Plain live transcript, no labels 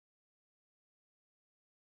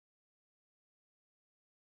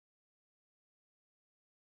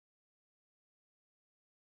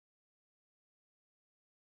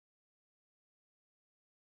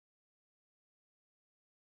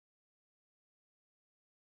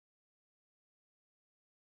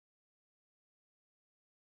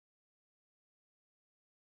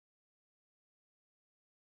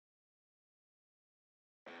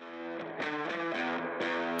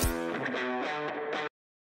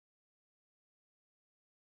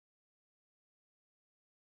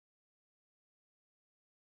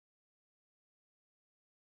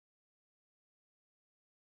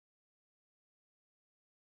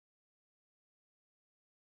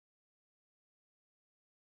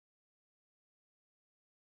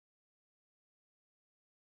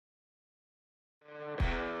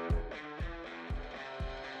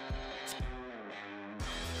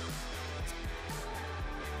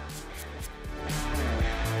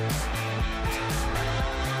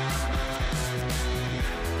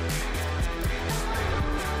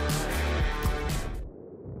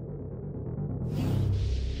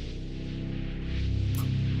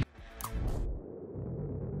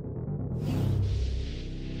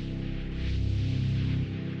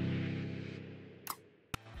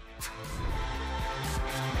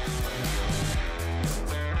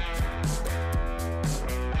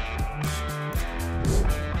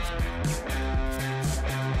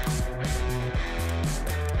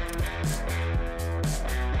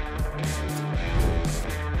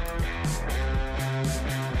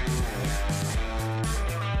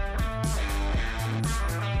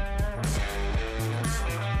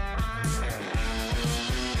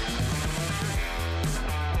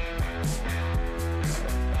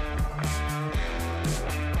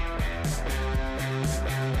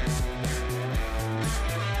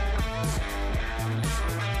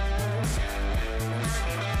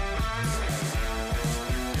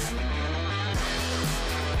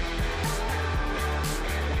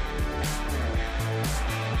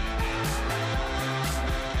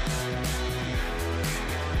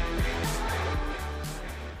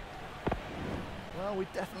Well, we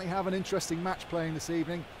definitely have an interesting match playing this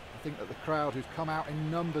evening. I think that the crowd who've come out in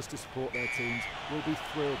numbers to support their teams will be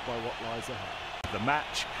thrilled by what lies ahead. The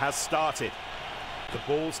match has started. The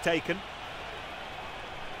ball's taken.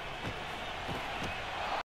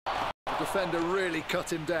 The defender really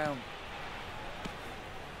cut him down.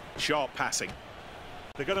 Sharp passing.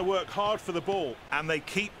 They're going to work hard for the ball, and they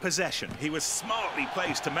keep possession. He was smartly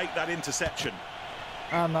placed to make that interception.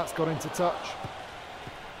 And that's got into touch.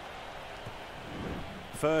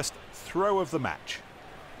 First throw of the match.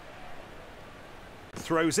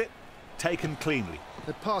 Throws it, taken cleanly.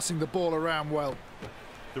 They're passing the ball around well.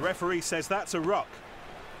 The referee says that's a ruck.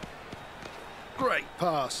 Great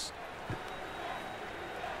pass.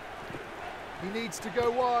 He needs to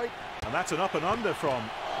go wide. And that's an up and under from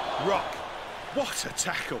Ruck. What a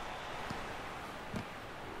tackle.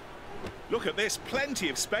 Look at this, plenty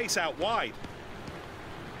of space out wide.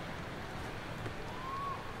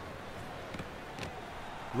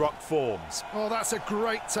 Ruck forms. Oh, that's a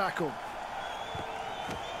great tackle.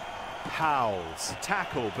 Howls.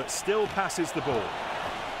 Tackle, but still passes the ball.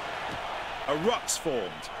 A ruck's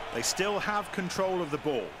formed. They still have control of the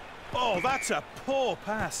ball. Oh, that's a poor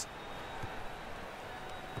pass.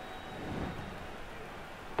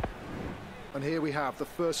 And here we have the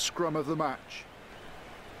first scrum of the match.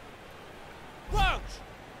 Crouch!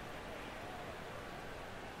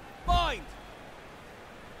 Bind!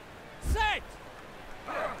 Set!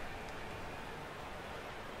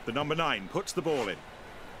 The number 9 puts the ball in.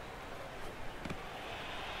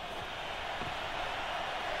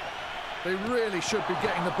 They really should be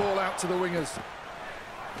getting the ball out to the wingers.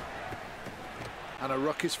 And a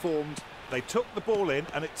ruck is formed. They took the ball in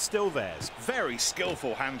and it's still theirs. Very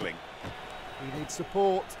skillful handling. He needs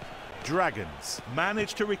support. Dragons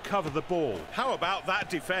managed to recover the ball. How about that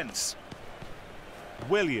defence?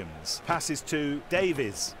 Williams passes to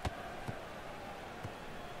Davies.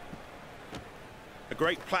 A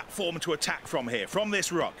great platform to attack from here, from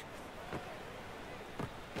this ruck.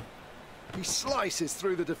 He slices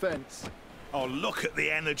through the defence. Oh, look at the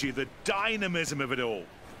energy, the dynamism of it all.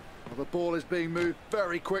 Well, the ball is being moved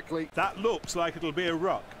very quickly. That looks like it'll be a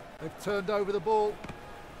ruck. They've turned over the ball.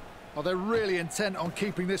 Oh, they're really intent on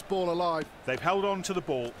keeping this ball alive. They've held on to the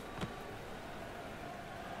ball.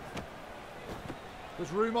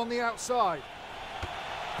 There's room on the outside.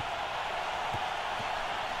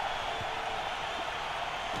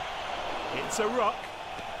 It's a ruck.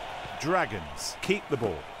 Dragons keep the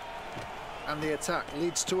ball. And the attack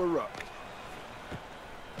leads to a ruck.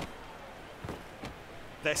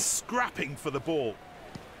 They're scrapping for the ball.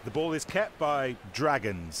 The ball is kept by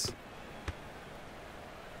Dragons.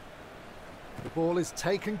 The ball is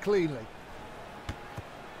taken cleanly.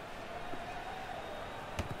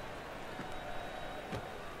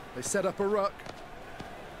 They set up a ruck.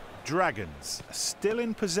 Dragons are still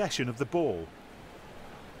in possession of the ball.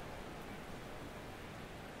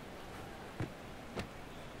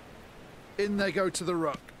 In they go to the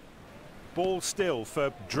ruck. Ball still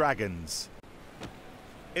for Dragons.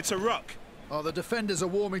 It's a ruck. Oh, the defenders are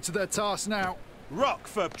warming to their task now. Ruck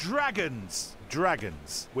for Dragons.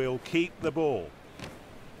 Dragons will keep the ball.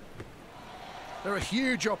 There are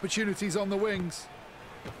huge opportunities on the wings.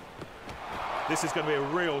 This is going to be a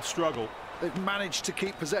real struggle. They've managed to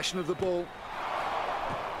keep possession of the ball.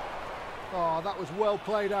 Oh, that was well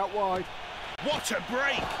played out wide. What a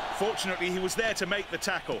break! Fortunately, he was there to make the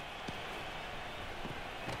tackle.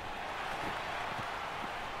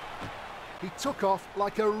 He took off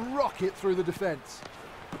like a rocket through the defence.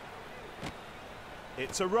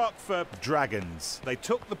 It's a ruck for Dragons. They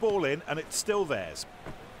took the ball in and it's still theirs.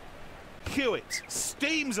 Hewitt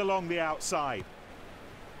steams along the outside.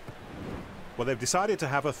 Well, they've decided to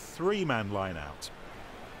have a 3-man line out.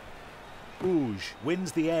 Ouge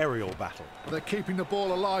wins the aerial battle. They're keeping the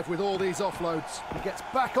ball alive with all these offloads. He gets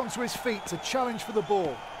back onto his feet to challenge for the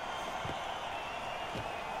ball.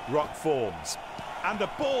 Ruck forms. And the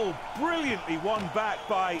ball brilliantly won back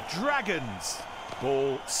by Dragons.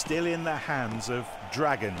 Ball still in the hands of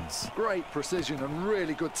Dragons. Great precision and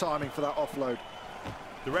really good timing for that offload.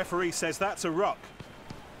 The referee says that's a ruck.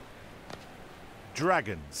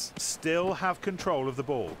 Dragons still have control of the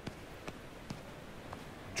ball.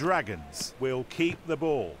 Dragons will keep the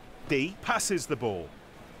ball. D passes the ball.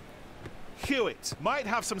 Hewitt might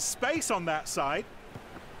have some space on that side.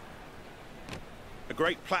 A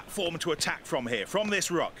great platform to attack from here, from this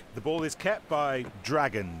ruck. The ball is kept by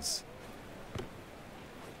Dragons.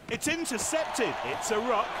 It's intercepted. It's a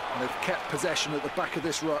ruck. And they've kept possession at the back of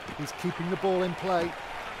this ruck. He's keeping the ball in play.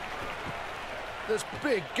 There's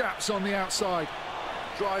big gaps on the outside.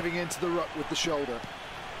 Driving into the ruck with the shoulder.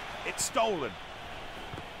 It's stolen.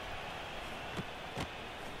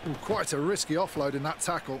 Ooh, quite a risky offload in that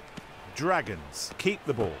tackle. Dragons keep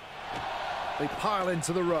the ball. They pile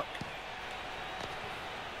into the ruck.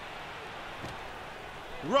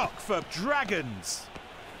 Ruck for Dragons.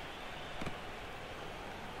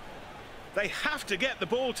 They have to get the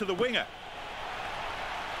ball to the winger.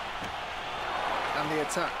 And the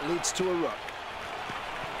attack leads to a ruck.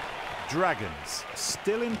 Dragons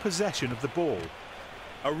still in possession of the ball.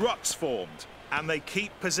 A ruck's formed and they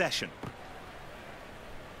keep possession.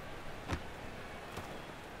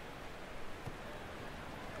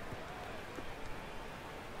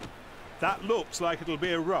 That looks like it'll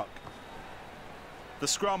be a ruck. The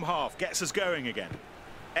scrum half gets us going again.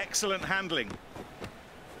 Excellent handling.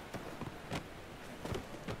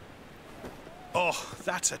 Oh,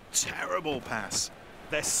 that's a terrible pass.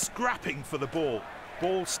 They're scrapping for the ball.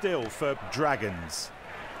 Ball still for Dragons.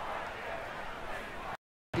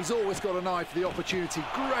 He's always got an eye for the opportunity.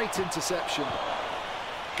 Great interception.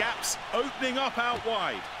 Gaps opening up out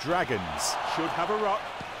wide. Dragons should have a ruck.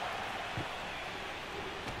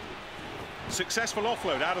 Successful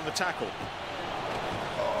offload out of the tackle.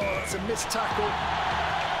 Oh, it's a missed tackle.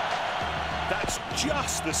 That's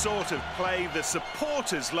just the sort of play the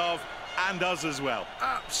supporters love, and us as well.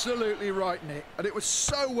 Absolutely right, Nick. And it was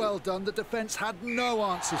so well done, the defence had no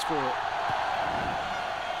answers for it.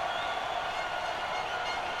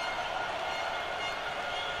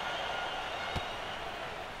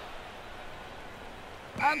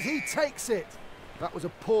 And he takes it. That was a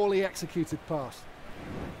poorly executed pass.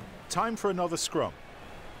 Time for another scrum.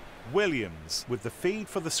 Williams with the feed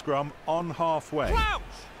for the scrum on halfway. Crouch!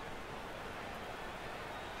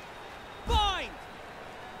 Bind!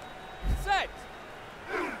 Set!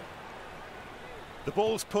 The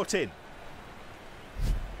ball's put in.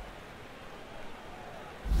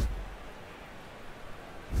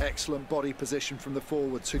 Excellent body position from the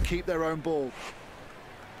forwards who keep their own ball.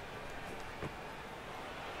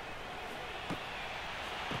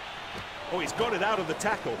 Oh, he's got it out of the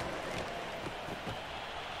tackle.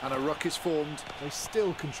 And a ruck is formed. They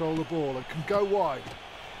still control the ball and can go wide.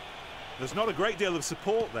 There's not a great deal of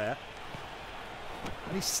support there.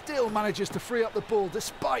 And he still manages to free up the ball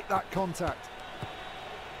despite that contact.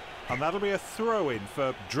 And that'll be a throw-in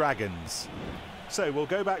for Dragons. So we'll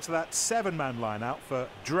go back to that 7-man line-out for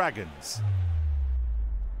Dragons.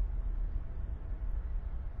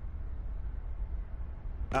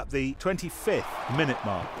 At the 25th minute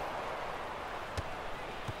mark.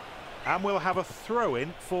 And we'll have a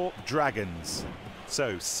throw-in for Dragons.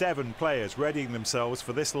 So 7 players readying themselves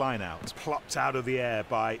for this line-out. Plucked out of the air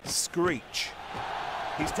by Screech.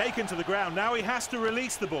 He's taken to the ground. Now he has to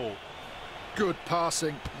release the ball. Good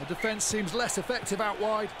passing. The defence seems less effective out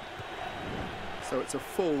wide. So it's a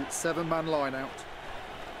full 7-man line-out.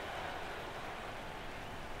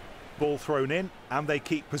 Ball thrown in and they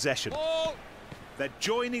keep possession. Ball! They're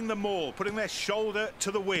joining the maul, putting their shoulder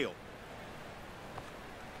to the wheel.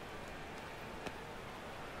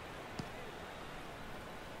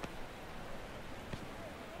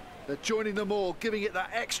 They're joining them all, giving it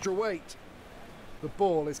that extra weight. The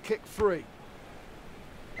ball is kicked free.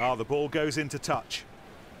 Ah, the ball goes into touch.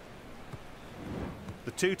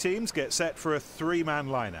 The 2 teams get set for a 3-man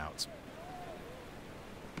line-out.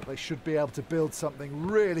 They should be able to build something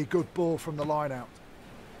really good ball from the line-out.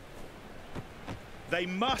 They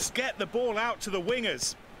must get the ball out to the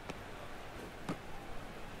wingers.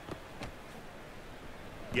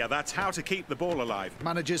 Yeah, that's how to keep the ball alive.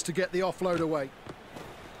 Manages to get the offload away.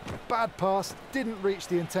 Bad pass, didn't reach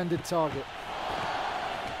the intended target.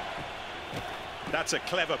 That's a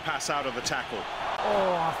clever pass out of the tackle.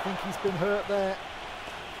 Oh, I think he's been hurt there.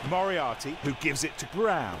 Moriarty, who gives it to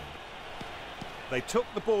Brown. They took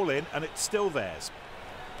the ball in and it's still theirs.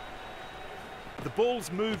 The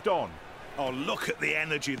ball's moved on. Oh, look at the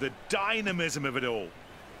energy, the dynamism of it all.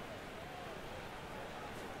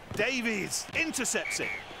 Davies intercepts it.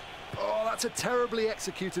 Oh, that's a terribly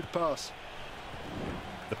executed pass.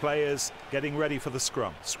 The players getting ready for the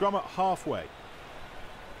scrum. Scrum at halfway.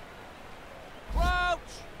 Crouch!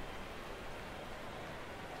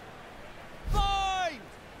 Bind!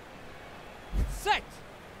 Set!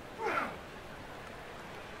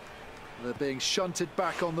 They're being shunted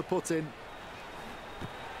back on the put-in.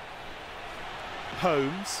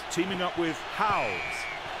 Holmes teaming up with Howells.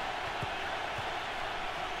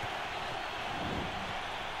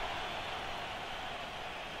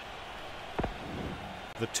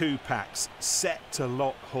 The 2 packs set to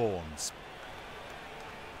lock horns.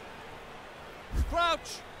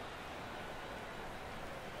 Crouch!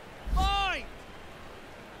 Bind!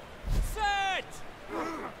 Set!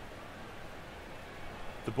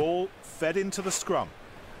 The ball fed into the scrum.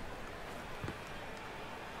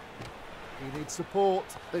 He needs support.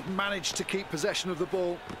 They've managed to keep possession of the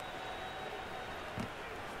ball.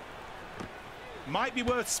 Might be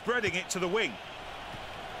worth spreading it to the wing.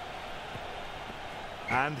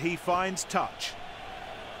 And he finds touch.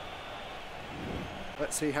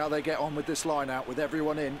 Let's see how they get on with this line out with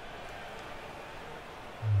everyone in.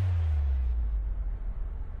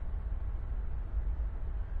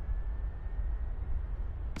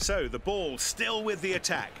 So the ball still with the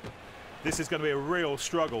attack. This is going to be a real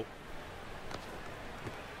struggle.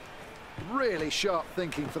 Really sharp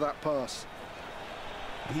thinking for that pass.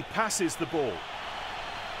 He passes the ball.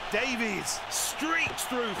 Davies streaks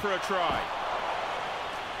through for a try.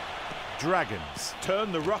 Dragons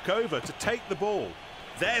turn the ruck over to take the ball.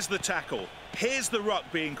 There's the tackle. Here's the ruck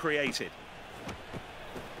being created.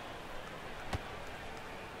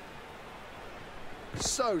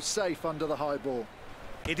 So safe under the high ball.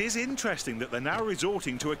 It is interesting that they're now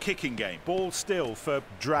resorting to a kicking game. Ball still for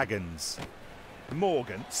Dragons.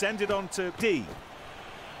 Morgan sends it on to D.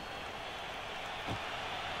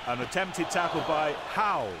 An attempted tackle by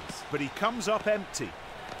Howells, but he comes up empty.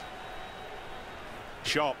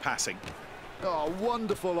 Sharp passing. Oh,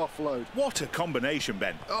 wonderful offload. What a combination,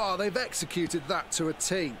 Ben. Oh, they've executed that to a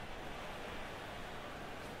T.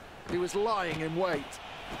 He was lying in wait.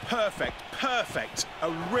 Perfect, perfect.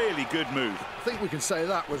 A really good move. I think we can say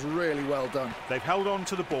that was really well done. They've held on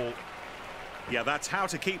to the ball. Yeah, that's how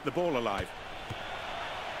to keep the ball alive.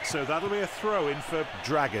 So that'll be a throw-in for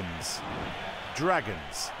Dragons.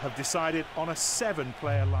 Dragons have decided on a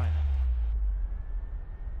 7-player lineup.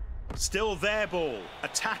 Still their ball,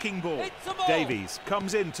 attacking ball. Davies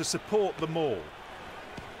comes in to support the maul.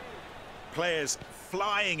 Players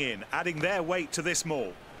flying in, adding their weight to this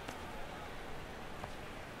maul.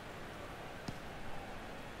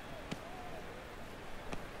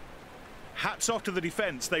 Hats off to the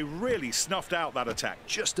defence, they really snuffed out that attack.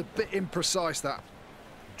 Just a bit imprecise, that.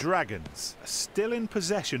 Dragons are still in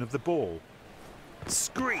possession of the ball.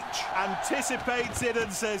 Screech anticipates it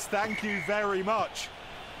and says thank you very much.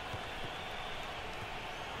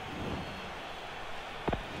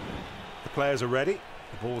 The players are ready.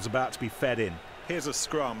 The ball's about to be fed in. Here's a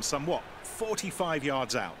scrum, somewhat 45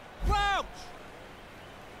 yards out. Crouch!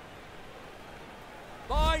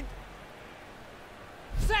 Bind!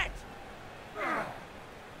 Set!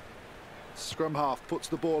 Scrum half puts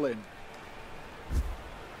the ball in.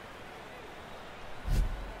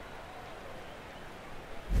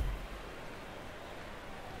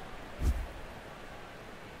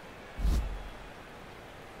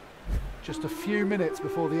 Just a few minutes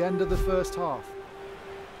before the end of the first half.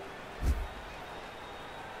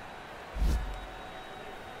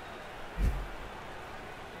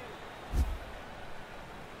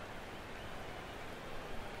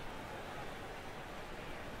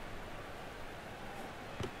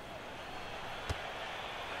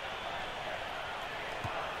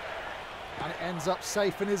 And it ends up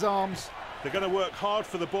safe in his arms. They're going to work hard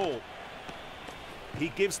for the ball. He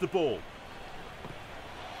gives the ball.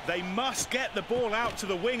 They must get the ball out to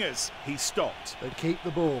the wingers. He stopped. They keep the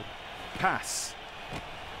ball. Pass.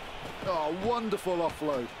 Oh, wonderful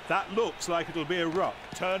offload. That looks like it'll be a ruck.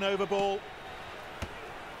 Turnover ball.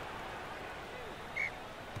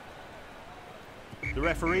 The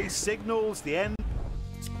referee signals the end.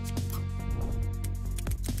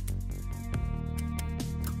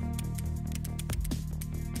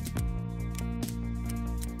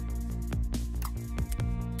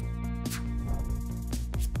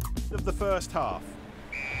 Of the first half.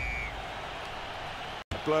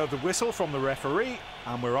 A blow of the whistle from the referee,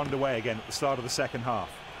 and we're underway again at the start of the second half.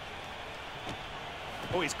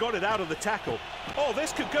 Oh, he's got it out of the tackle. Oh,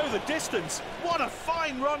 this could go the distance. What a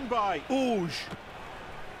fine run by Ouge.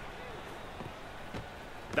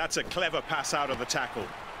 That's a clever pass out of the tackle.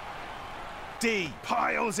 D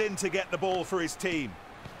piles in to get the ball for his team.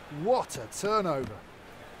 What a turnover.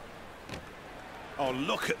 Oh,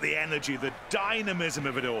 look at the energy, the dynamism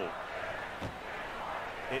of it all.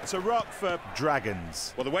 It's a ruck for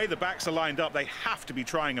Dragons. Well, the way the backs are lined up, they have to be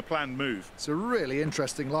trying a planned move. It's a really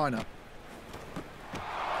interesting lineup.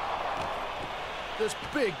 There's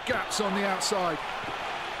big gaps on the outside.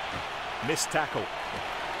 Missed tackle.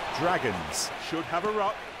 Dragons should have a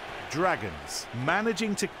ruck. Dragons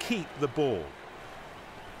managing to keep the ball.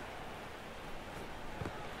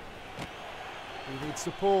 He needs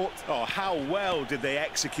support. Oh, how well did they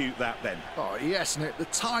execute that then? Oh, yes, Nick. The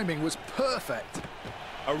timing was perfect.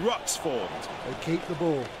 A ruck's formed. They keep the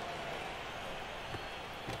ball.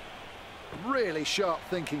 Really sharp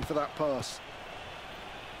thinking for that pass.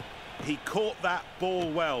 He caught that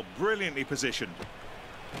ball well, brilliantly positioned.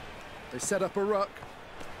 They set up a ruck.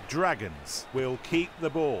 Dragons will keep the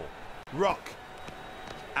ball. Ruck.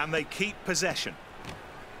 And they keep possession.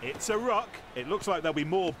 It's a ruck. It looks like there'll be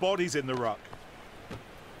more bodies in the ruck.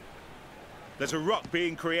 There's a ruck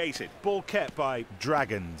being created. Ball kept by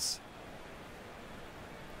Dragons.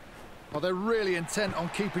 Oh, they're really intent on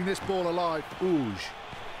keeping this ball alive. Ouge.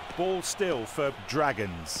 Ball still for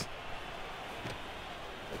Dragons.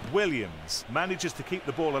 Williams manages to keep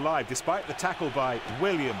the ball alive despite the tackle by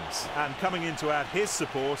Williams. And coming in to add his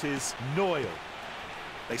support is Noyle.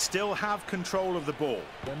 They still have control of the ball.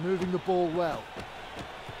 They're moving the ball well.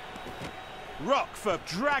 Ruck for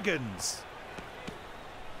Dragons.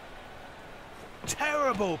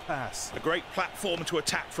 Terrible pass. A great platform to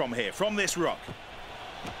attack from here, from this ruck.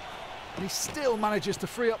 And he still manages to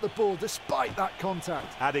free up the ball despite that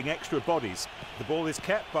contact. Adding extra bodies. The ball is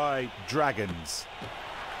kept by Dragons.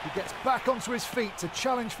 He gets back onto his feet to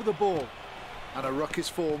challenge for the ball. And a ruck is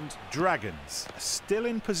formed. Dragons still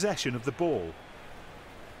in possession of the ball.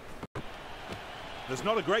 There's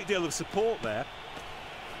not a great deal of support there.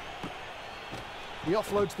 He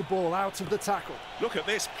offloads the ball out of the tackle. Look at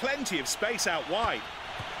this, plenty of space out wide.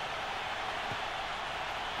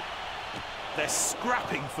 They're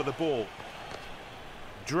scrapping for the ball.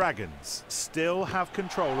 Dragons still have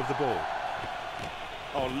control of the ball.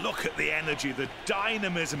 Oh, look at the energy, the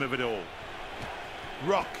dynamism of it all.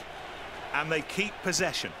 Ruck, and they keep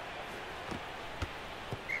possession.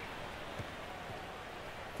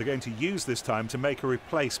 They're going to use this time to make a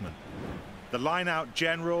replacement. The line-out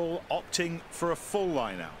general opting for a full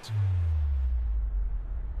line-out.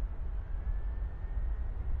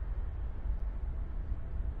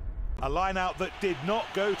 A line-out that did not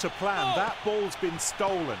go to plan. That ball's been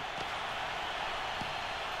stolen.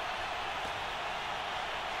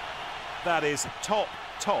 That is top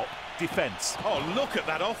defence. Oh, look at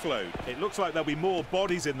that offload. It looks like there'll be more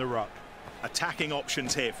bodies in the ruck. Attacking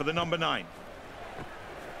options here for the number 9.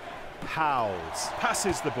 Howells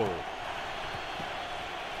passes the ball.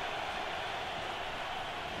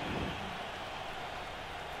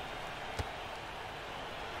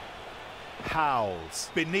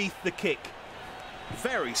 Howells beneath the kick.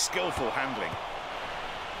 Very skillful handling.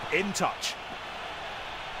 In touch.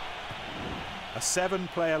 A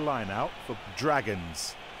 7-player line-out for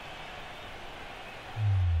Dragons.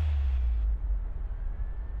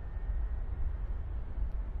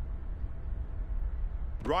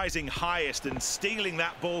 Rising highest and stealing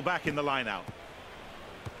that ball back in the line-out.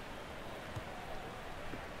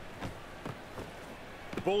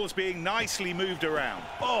 The ball's being nicely moved around.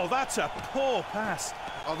 Oh, that's a poor pass.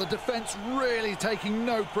 Oh, the defence really taking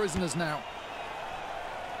no prisoners now.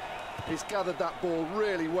 He's gathered that ball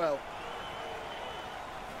really well.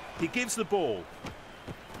 He gives the ball.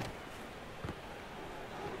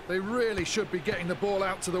 They really should be getting the ball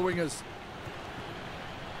out to the wingers.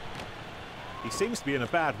 He seems to be in a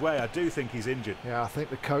bad way. I do think he's injured. Yeah, I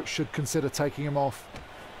think the coach should consider taking him off.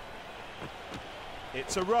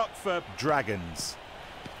 It's a ruck for Dragons.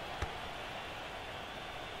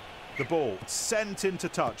 The ball sent into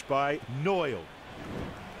touch by Noyle.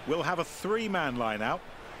 We'll have a 3-man line out.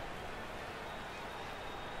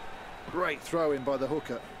 Great throw in by the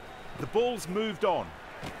hooker. The ball's moved on.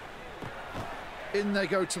 In they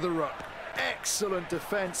go to the ruck. Excellent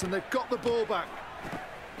defence, and they've got the ball back.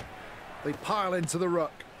 They pile into the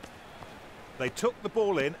ruck. They took the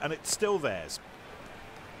ball in, and it's still theirs.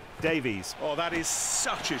 Davies. Oh, that is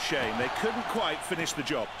such a shame. They couldn't quite finish the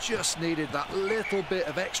job. Just needed that little bit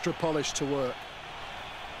of extra polish to work.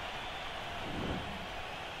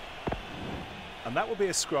 And that will be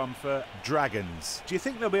a scrum for Dragons. Do you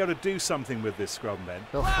think they'll be able to do something with this scrum, Ben?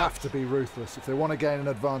 They'll have to be ruthless if they want to gain an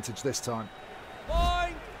advantage this time.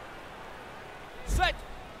 Line. Set.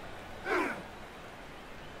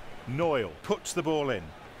 Noyle puts the ball in.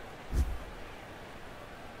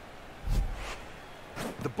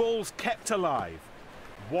 The ball's kept alive.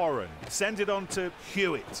 Warren sends it on to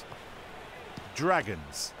Hewitt.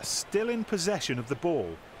 Dragons are still in possession of the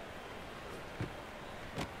ball.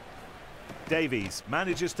 Davies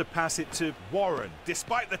manages to pass it to Warren,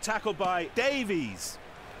 despite the tackle by Davies.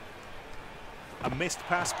 A missed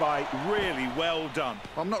pass by really well done.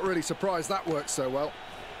 I'm not really surprised that worked so well.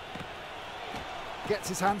 Gets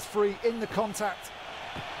his hands free in the contact.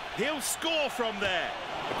 He'll score from there.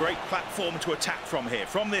 A great platform to attack from here,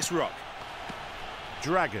 from this ruck.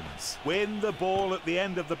 Dragons win the ball at the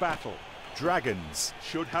end of the battle. Dragons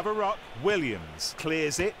should have a ruck. Williams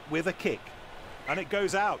clears it with a kick. And it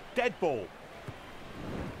goes out. Dead ball.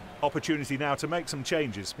 Opportunity now to make some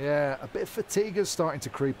changes. Yeah, a bit of fatigue is starting to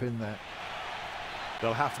creep in there.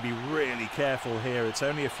 They'll have to be really careful here. It's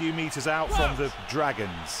only a few metres out from the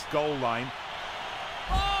Dragons' goal line.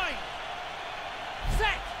 Line.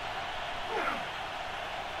 Set.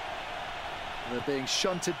 They're being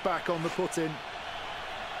shunted back on the put-in.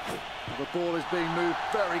 The ball is being moved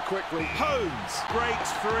very quickly. Holmes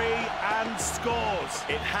breaks free and scores.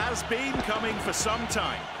 It has been coming for some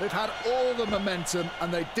time. They've had all the momentum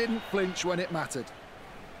and they didn't flinch when it mattered.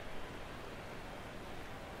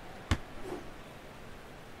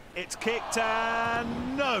 It's kicked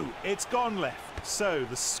and no, it's gone left. So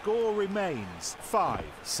the score remains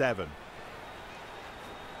 5-7.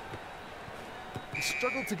 He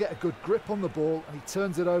struggled to get a good grip on the ball and he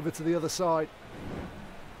turns it over to the other side.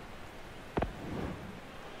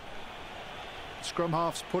 Scrum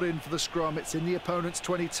half's put in for the scrum. It's in the opponent's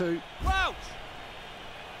 22. Crouch!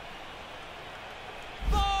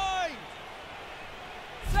 Bind!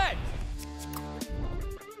 Set!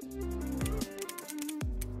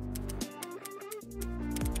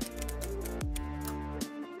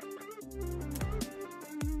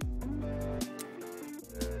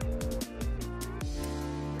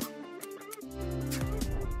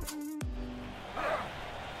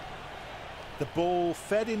 The ball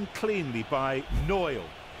fed in cleanly by Noyle.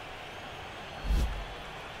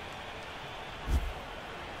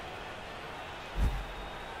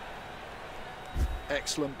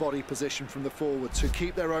 Excellent body position from the forwards who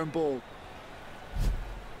keep their own ball.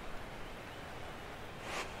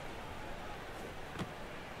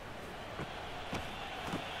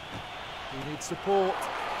 He needs support.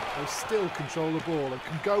 They still control the ball and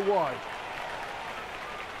can go wide.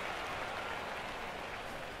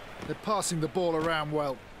 They're passing the ball around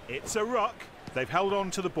well. It's a ruck. They've held on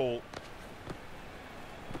to the ball.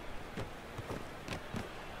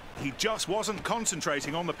 He just wasn't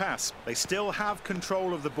concentrating on the pass. They still have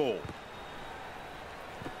control of the ball.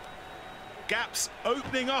 Gaps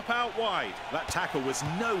opening up out wide. That tackle was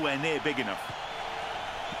nowhere near big enough.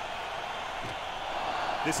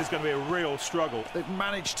 This is going to be a real struggle. They've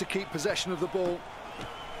managed to keep possession of the ball.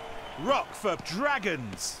 Ruck for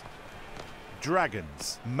Dragons.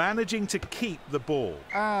 Dragons managing to keep the ball.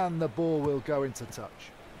 And the ball will go into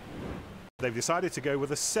touch. They've decided to go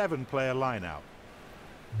with a 7-player line-out.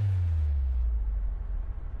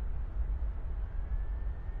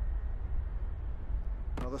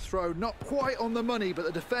 Now the throw not quite on the money, but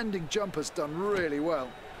the defending jumper's done really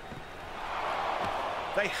well.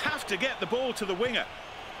 They have to get the ball to the winger.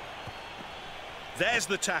 There's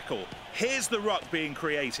the tackle. Here's the ruck being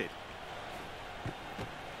created.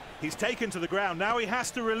 He's taken to the ground. Now he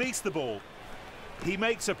has to release the ball. He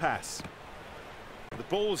makes a pass. The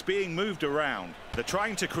ball's being moved around. They're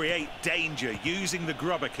trying to create danger using the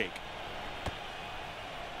grubber kick.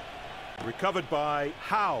 Recovered by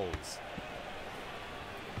Howells.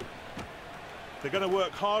 They're going to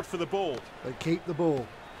work hard for the ball. They keep the ball.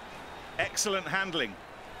 Excellent handling.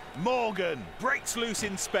 Morgan breaks loose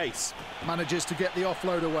in space. Manages to get the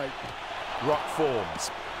offload away. Ruck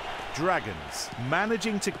forms. Dragons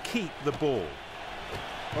managing to keep the ball.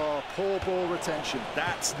 Oh, poor ball retention.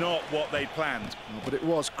 That's not what they'd planned. Oh, but it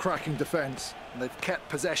was cracking defence. And they've kept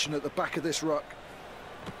possession at the back of this ruck.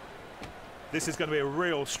 This is going to be a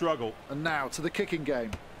real struggle. And now to the kicking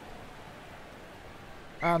game.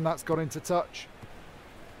 And that's got into touch.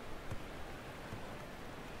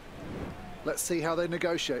 Let's see how they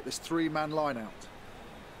negotiate this 3-man line-out.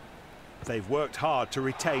 They've worked hard to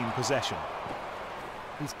retain possession.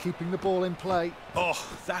 He's keeping the ball in play. Oh,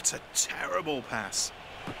 that's a terrible pass.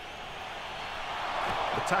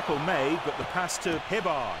 The tackle made, but the pass to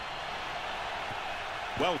Hibbard.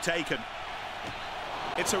 Well taken.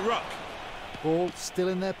 It's a ruck. Ball still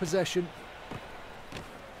in their possession.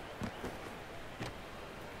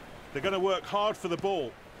 They're going to work hard for the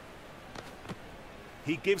ball.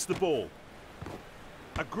 He gives the ball.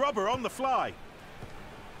 A grubber on the fly.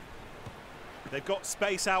 They've got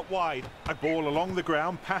space out wide. A ball along the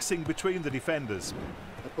ground, passing between the defenders.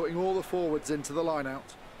 They're putting all the forwards into the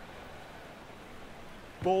line-out.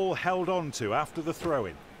 Ball held on to after the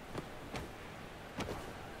throw-in.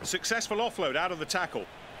 Successful offload out of the tackle.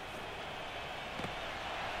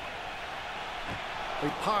 They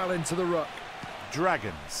pile into the ruck.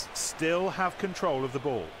 Dragons still have control of the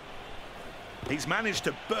ball. He's managed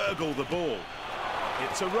to burgle the ball.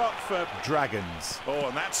 It's a ruck for Dragons. Oh,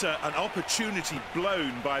 and that's an opportunity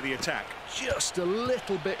blown by the attack. Just a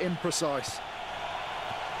little bit imprecise.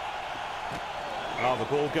 Oh, the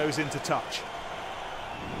ball goes into touch.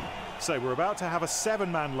 So we're about to have a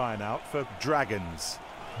 7-man line-out for Dragons.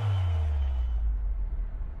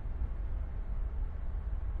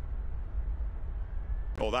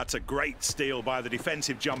 Oh, that's a great steal by the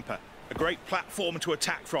defensive jumper. A great platform to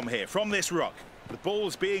attack from here, from this ruck. The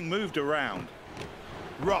ball's being moved around.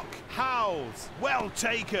 Ruck, Howells, well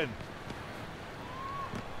taken.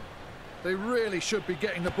 They really should be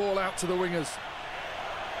getting the ball out to the wingers.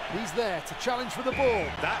 He's there to challenge for the ball.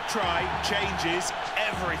 That try changes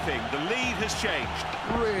everything. The lead has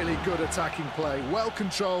changed. Really good attacking play, well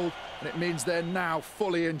controlled, and it means they're now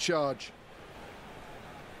fully in charge.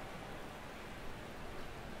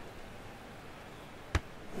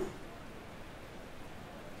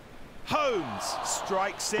 Holmes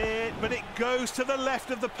strikes it, but it goes to the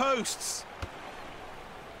left of the posts.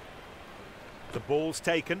 The ball's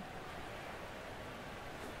taken.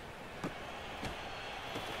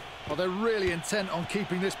 Oh, they're really intent on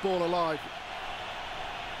keeping this ball alive.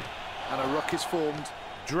 And a ruck is formed.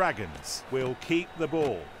 Dragons will keep the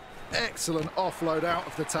ball. Excellent offload out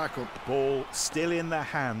of the tackle. Ball still in the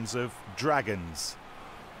hands of Dragons.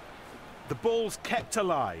 The ball's kept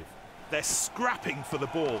alive. They're scrapping for the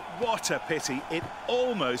ball. What a pity. It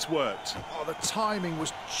almost worked. Oh, the timing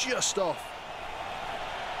was just off.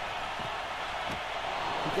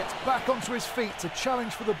 He gets back onto his feet to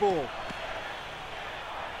challenge for the ball.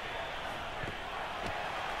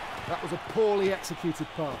 That was a poorly executed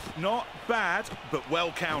pass. Not bad, but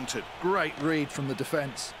well countered. Great read from the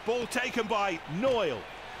defence. Ball taken by Noyle.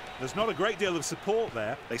 There's not a great deal of support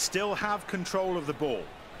there. They still have control of the ball.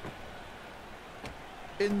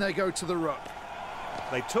 In they go to the ruck.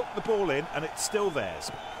 They took the ball in and it's still theirs.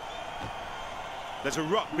 There's a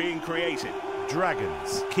ruck being created.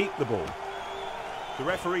 Dragons keep the ball. The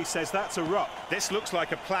referee says that's a ruck. This looks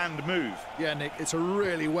like a planned move. Yeah, Nick, it's a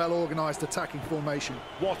really well-organised attacking formation.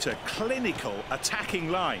 What a clinical attacking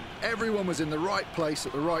line. Everyone was in the right place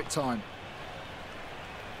at the right time.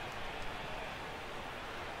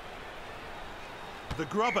 The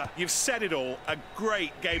grubber, you've said it all, a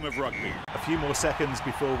great game of rugby. A few more seconds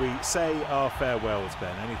before we say our farewells,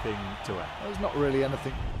 Ben. Anything to add? There's not really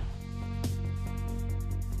anything.